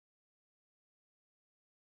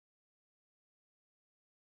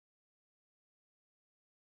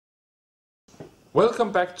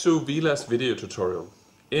Welcome back to VILA's video tutorial.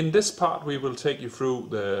 In this part we will take you through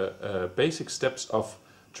the basic steps of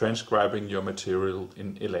transcribing your material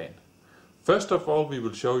in ELAN. First of all, we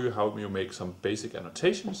will show you how you make some basic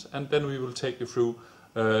annotations, and then we will take you through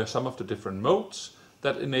some of the different modes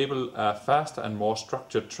that enable a faster and more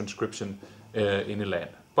structured transcription in ELAN.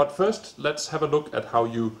 But first, let's have a look at how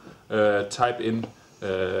you type in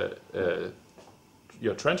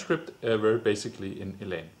your transcript very basically in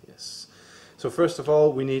ELAN. Yes. So first of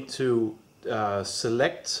all, we need to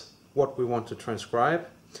select what we want to transcribe,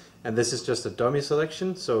 and this is just a dummy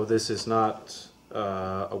selection, so this is not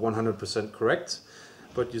a 100% correct,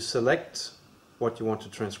 but you select what you want to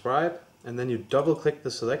transcribe, and then you double click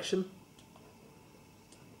the selection,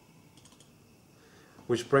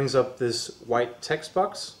 which brings up this white text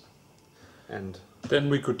box, and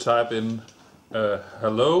then we could type in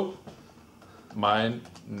hello, my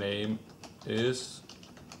name is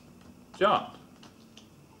John.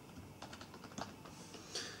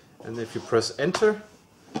 And if you press enter,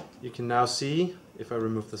 you can now see, if I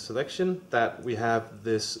remove the selection, that we have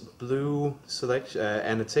this blue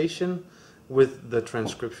annotation with the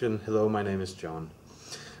transcription, hello, my name is John.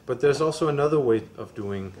 But there's also another way of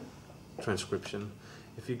doing transcription.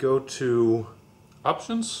 If you go to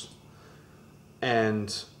Options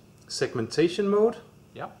and Segmentation Mode,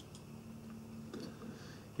 yeah,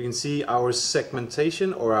 you can see our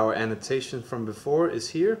segmentation or our annotation from before is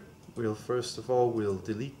here. We'll first of all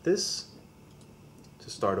delete this to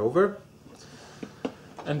start over.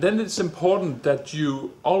 and then it's important that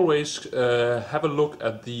you always have a look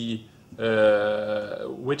at the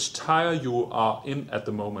which tire you are in at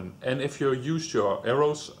the moment. And if you use your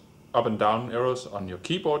arrows, up and down arrows on your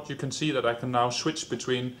keyboard, you can see that I can now switch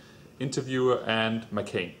between interviewer and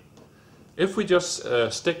McCain. If we just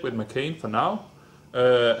stick with McCain for now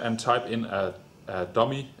and type in a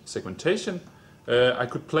dummy segmentation, I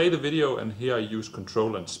could play the video, and here I use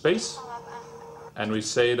Control and Space, and we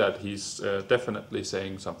say that he's definitely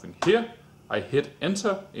saying something here. I hit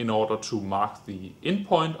enter in order to mark the end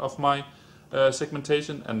point of my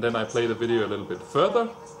segmentation, and then I play the video a little bit further,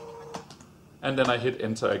 and then I hit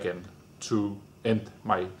enter again to end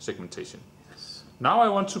my segmentation. Yes. Now I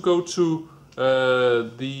want to go to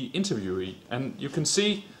the interviewee, and you can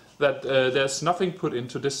see that there's nothing put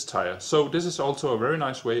into this tire. So this is also a very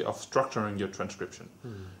nice way of structuring your transcription.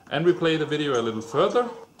 And we play the video a little further,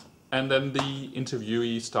 and then the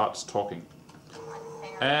interviewee starts talking.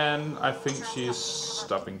 And I think she's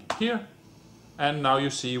stopping here. And now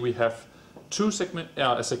you see we have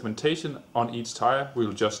a segmentation on each tire.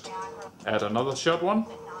 We'll just add another short one.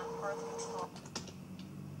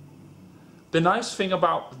 The nice thing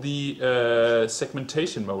about the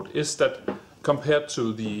segmentation mode is that compared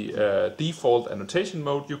to the default annotation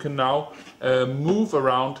mode, you can now move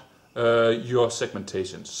around your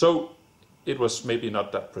segmentation. So it was maybe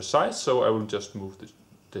not that precise, so I will just move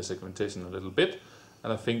the segmentation a little bit,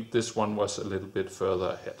 and I think this one was a little bit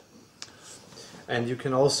further ahead. And you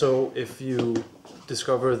can also, if you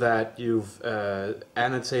discover that you've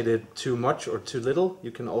annotated too much or too little,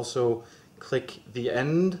 you can also click the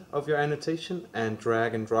end of your annotation and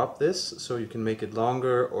drag and drop this, so you can make it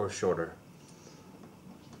longer or shorter.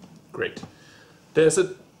 Great. There's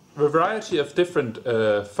a variety of different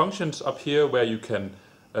functions up here where you can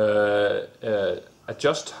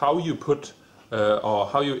adjust how you put or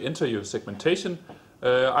how you enter your segmentation.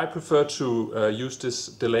 I prefer to use this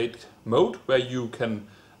delayed mode where you can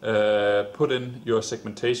put in your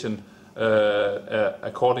segmentation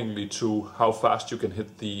accordingly to how fast you can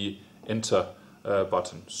hit the enter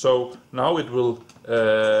button. So now it will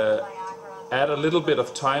add a little bit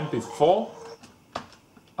of time before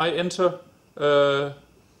I enter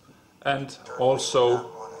and also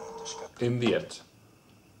in the end.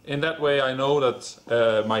 In that way I know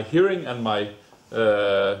that my hearing and my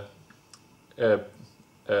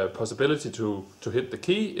possibility to hit the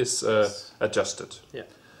key is adjusted. Yeah.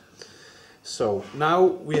 So now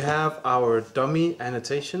we have our dummy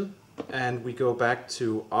annotation, and we go back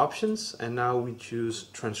to options, and now we choose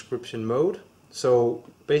transcription mode. So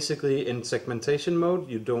basically in segmentation mode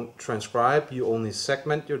you don't transcribe, you only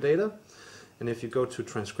segment your data. And if you go to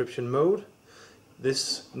transcription mode,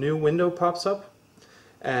 this new window pops up,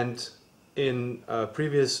 and in a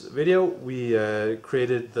previous video we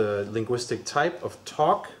created the linguistic type of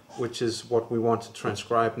talk, which is what we want to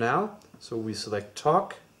transcribe now. So we select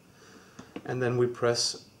talk, and then we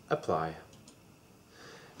press apply.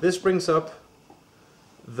 This brings up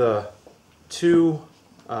the two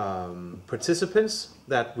participants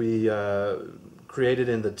that we created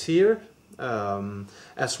in the tier,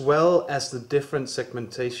 as well as the different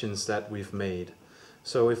segmentations that we've made.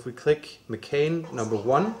 So if we click McCain number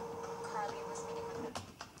 1,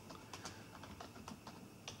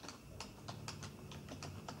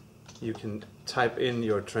 you can type in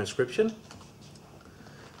your transcription.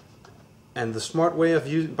 And the smart way of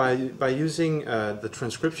by using the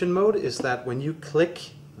transcription mode is that when you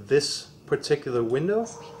click this particular window,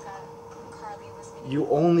 you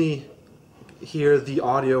only hear the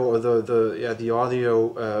audio, or the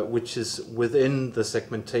audio which is within the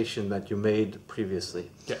segmentation that you made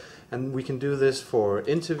previously. Yeah. And we can do this for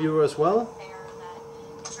interviewer as well.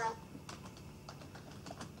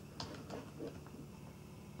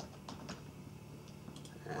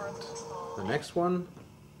 And the next one.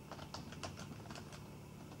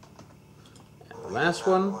 And the last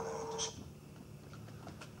one.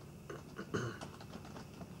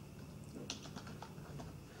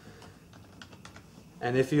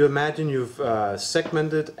 And if you imagine you've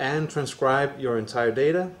segmented and transcribed your entire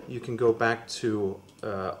data, you can go back to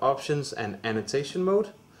Options and Annotation Mode.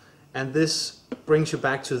 And this brings you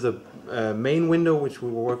back to the main window which we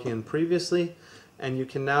were working in previously. And you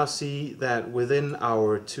can now see that within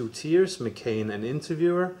our two tiers, McCain and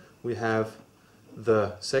Interviewer, we have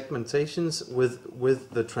the segmentations with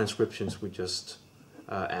the transcriptions we just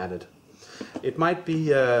added. It might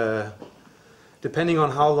be... depending on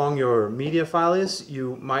how long your media file is,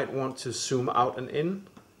 you might want to zoom out and in.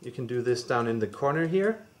 You can do this down in the corner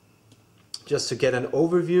here. Just to get an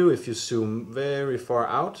overview, if you zoom very far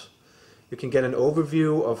out, you can get an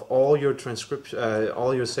overview of all your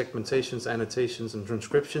all your segmentations, annotations, and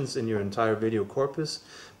transcriptions in your entire video corpus.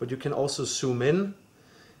 But you can also zoom in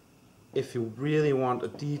if you really want a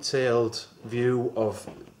detailed view of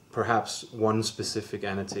perhaps one specific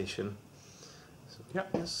annotation. So, yeah.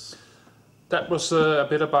 Yes. That was a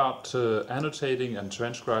bit about annotating and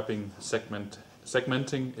transcribing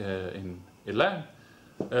segmenting in ELAN.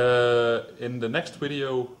 In the next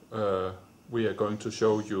video we are going to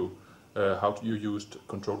show you how you used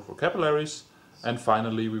controlled vocabularies, and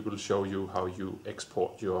finally we will show you how you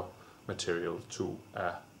export your material to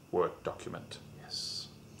a Word document. Yes.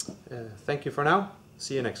 Thank you for now.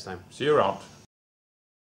 See you next time. See you around.